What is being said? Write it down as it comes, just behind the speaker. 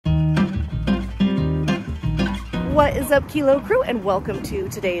What is up, Kilo Crew, and welcome to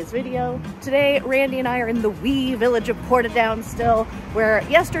today's video. Today, Randy and I are in the wee village of Portadown still, where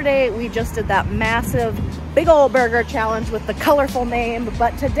yesterday we just did that massive big old burger challenge with the colorful name,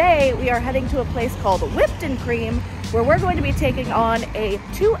 but today we are heading to a place called Whipped Ice Cream, where we're going to be taking on a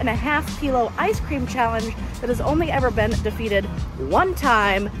 2.5 kilo ice cream challenge that has only ever been defeated one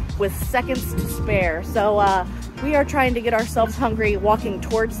time with seconds to spare. So we are trying to get ourselves hungry, walking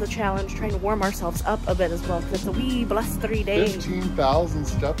towards the challenge, trying to warm ourselves up a bit as well, because it's a wee blustery day. 15,000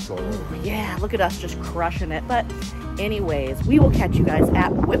 steps already. Ooh, yeah, look at us just crushing it. But anyways, we will catch you guys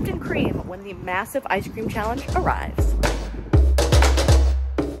at Whipped Ice Cream when the massive ice cream challenge arrives.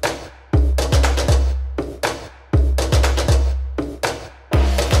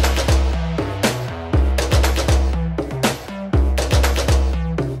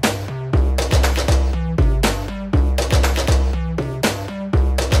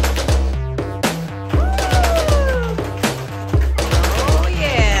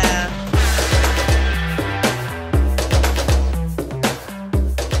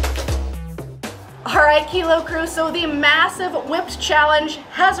 Alright, Kilo Crew, so the massive whipped challenge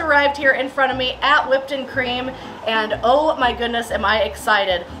has arrived here in front of me at Whipped Ice Cream, and oh my goodness, am I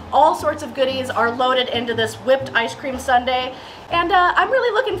excited. All sorts of goodies are loaded into this whipped ice cream sundae, and I'm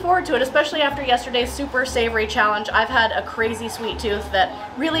really looking forward to it, especially after yesterday's super savory challenge. I've had a crazy sweet tooth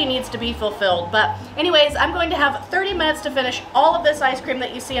that really needs to be fulfilled. But anyways, I'm going to have 30 minutes to finish all of this ice cream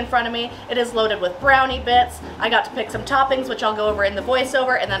that you see in front of me. It is loaded with brownie bits. I got to pick some toppings, which I'll go over in the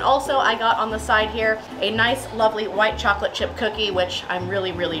voiceover, and then also I got on the side here a nice, lovely white chocolate chip cookie, which I'm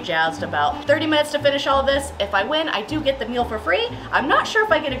really jazzed about. 30 minutes to finish all of this. If I win, I do get the meal for free. I'm not sure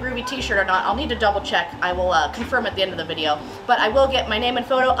if I get a groovy t-shirt or not. I'll need to double check. I will confirm at the end of the video. But I will get my name and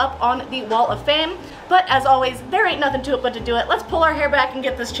photo up on the wall of fame. But as always, there ain't nothing to it but to do it. Let's pull our hair back and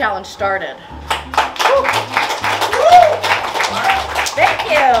get this challenge started. Woo.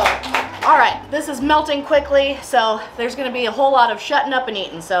 Thank you. All right, this is melting quickly, so there's gonna be a whole lot of shutting up and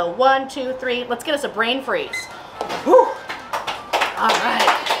eating. So 1, 2, 3, let's get us a brain freeze. Woo. All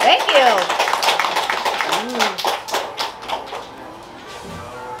right, thank you. Ooh.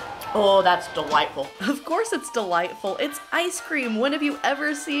 Oh, that's delightful. Of course it's delightful. It's ice cream. When have you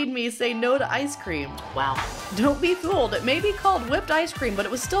ever seen me say no to ice cream? Wow. Don't be fooled. It may be called whipped ice cream, but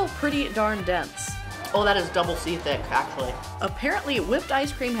it was still pretty darn dense. Oh, that is double C thick, actually. Apparently, whipped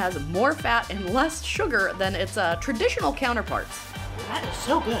ice cream has more fat and less sugar than its traditional counterparts. That is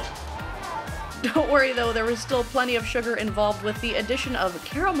so good. Don't worry though, there was still plenty of sugar involved with the addition of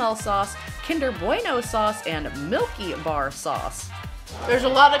caramel sauce, Kinder Bueno sauce, and Milky Bar sauce. There's a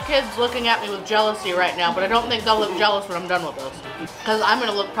lot of kids looking at me with jealousy right now, but I don't think they'll look jealous when I'm done with this. Because I'm going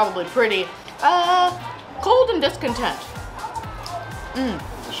to look probably pretty cold and discontent.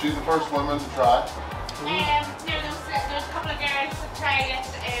 Is she the first woman to try? There's a couple of girls that tried it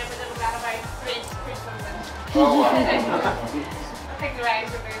with a little bit about 3 spoonfuls in. Oh, wow. I think the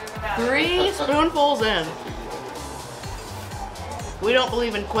rice are about 3 spoonfuls in. We don't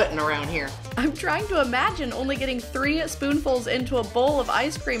believe in quitting around here. I'm trying to imagine only getting 3 spoonfuls into a bowl of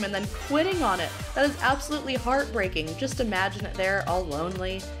ice cream and then quitting on it. That is absolutely heartbreaking. Just imagine it there, all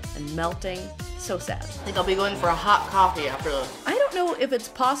lonely and melting. So sad. I think I'll be going for a hot coffee after this. I don't know if it's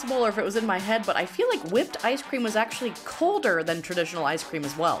possible or if it was in my head, but I feel like whipped ice cream was actually colder than traditional ice cream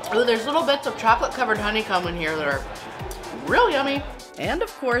as well. Oh, there's little bits of chocolate-covered honeycomb in here that are real yummy. And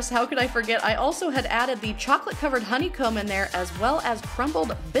of course, how could I forget, I also had added the chocolate-covered honeycomb in there as well as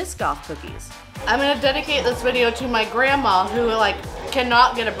crumbled Biscoff cookies. I'm gonna dedicate this video to my grandma who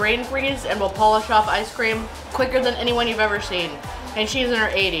cannot get a brain freeze and will polish off ice cream quicker than anyone you've ever seen. And she's in her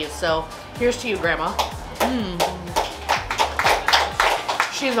 80s, so here's to you, Grandma.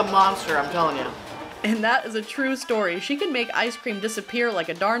 She's a monster, I'm telling you. And that is a true story. She can make ice cream disappear like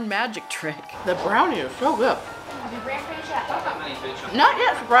a darn magic trick. The brownie is so good. Have you brain freeze yet? Not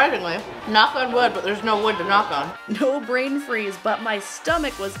yet, surprisingly. Knock on wood, but there's no wood to knock on. No brain freeze, but my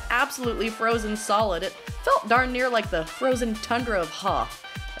stomach was absolutely frozen solid. It felt darn near like the frozen tundra of Hoth.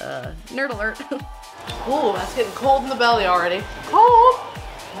 Nerd alert. Ooh, that's getting cold in the belly already. Cold!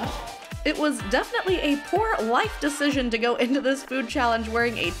 It was definitely a poor life decision to go into this food challenge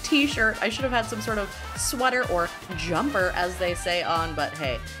wearing a t-shirt. I should have had some sort of sweater or jumper, as they say on, but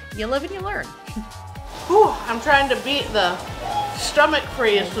hey, you live and you learn. Whew, I'm trying to beat the stomach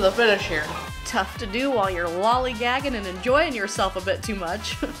freeze to the finish here. Tough to do while you're lollygagging and enjoying yourself a bit too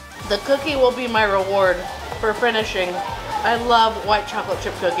much. The cookie will be my reward for finishing. I love white chocolate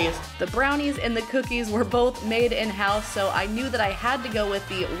chip cookies. The brownies and the cookies were both made in-house, so I knew that I had to go with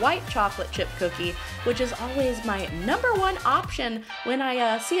the white chocolate chip cookie, which is always my #1 option when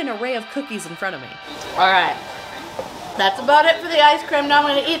I see an array of cookies in front of me. All right, That's about it for the ice cream. Now I'm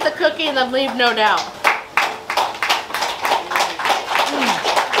going to eat the cookie and then leave no doubt.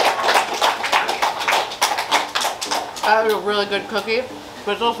 That was a really good cookie,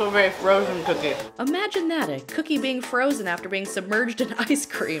 but it's also a very frozen cookie. Imagine that, a cookie being frozen after being submerged in ice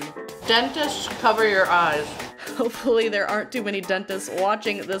cream. Dentists, cover your eyes. Hopefully there aren't too many dentists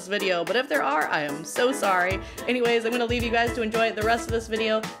watching this video, but if there are, I am so sorry. Anyways, I'm gonna leave you guys to enjoy the rest of this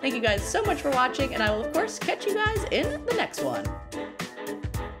video. Thank you guys so much for watching, and I will of course catch you guys in the next one.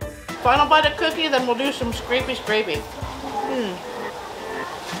 Final bite of cookie, then we'll do some scrapey.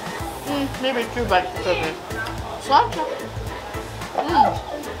 Maybe 2 bites of cookie. Sláinte.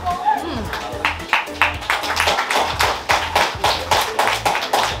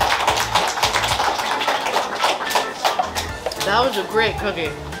 That was a great cookie.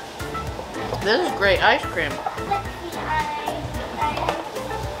 This is great ice cream.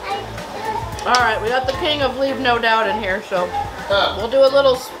 Alright, we got the king of leave no doubt in here, so we'll do a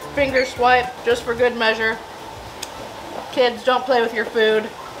little finger swipe just for good measure. Kids, don't play with your food.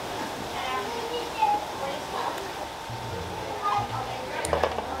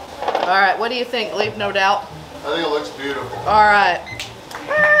 Alright, what do you think? Leave no doubt. I think it looks beautiful. Alright.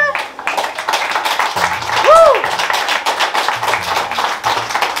 Woo!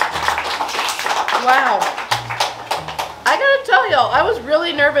 Wow. I gotta tell y'all, I was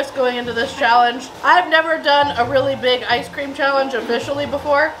really nervous going into this challenge. I've never done a really big ice cream challenge officially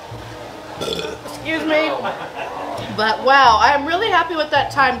before. Excuse me. But wow, I'm really happy with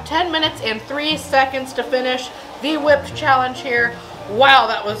that time. 10 minutes and 3 seconds to finish the whipped challenge here. Wow,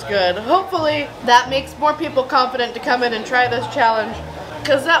 that was good. Hopefully that makes more people confident to come in and try this challenge,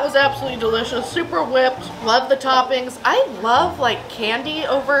 because that was absolutely delicious. Super whipped. Love the toppings. I love like candy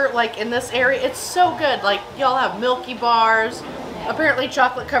over like in this area. It's so good. Like y'all have Milky Bars, apparently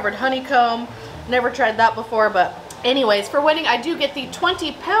chocolate covered honeycomb. Never tried that before, but anyways, for winning I do get the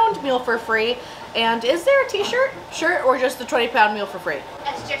 20-pound meal for free. And is there a t-shirt, shirt, or just the 20-pound meal for free?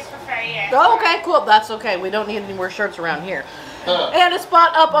 It's just for free, yeah. Oh, okay, cool. That's okay. We don't need any more shirts around here. And a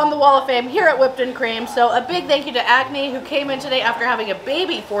spot up on the Wall of Fame here at Whipped and Cream. So a big thank you to Agni, who came in today after having a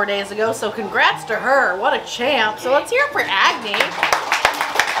baby 4 days ago. So congrats to her. What a champ. So let's hear it for Agni.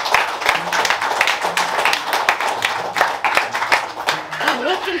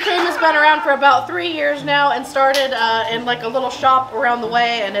 Whipped and Cream has been around for about 3 years now and started in like a little shop around the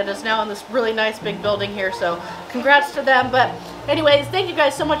way, and it is now in this really nice big building here. So congrats to them. But anyways, thank you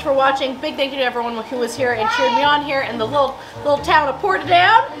guys so much for watching. Big thank you to everyone who was here and cheered me on here in the little town of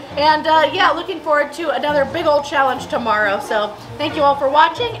Portadown. And yeah, looking forward to another big old challenge tomorrow. So thank you all for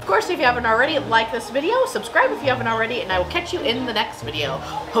watching. Of course, if you haven't already, like this video, subscribe if you haven't already, and I will catch you in the next video.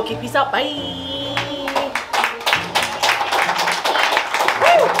 Okay, peace out. Bye.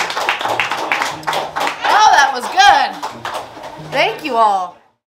 Woo! Oh, that was good. Thank you all.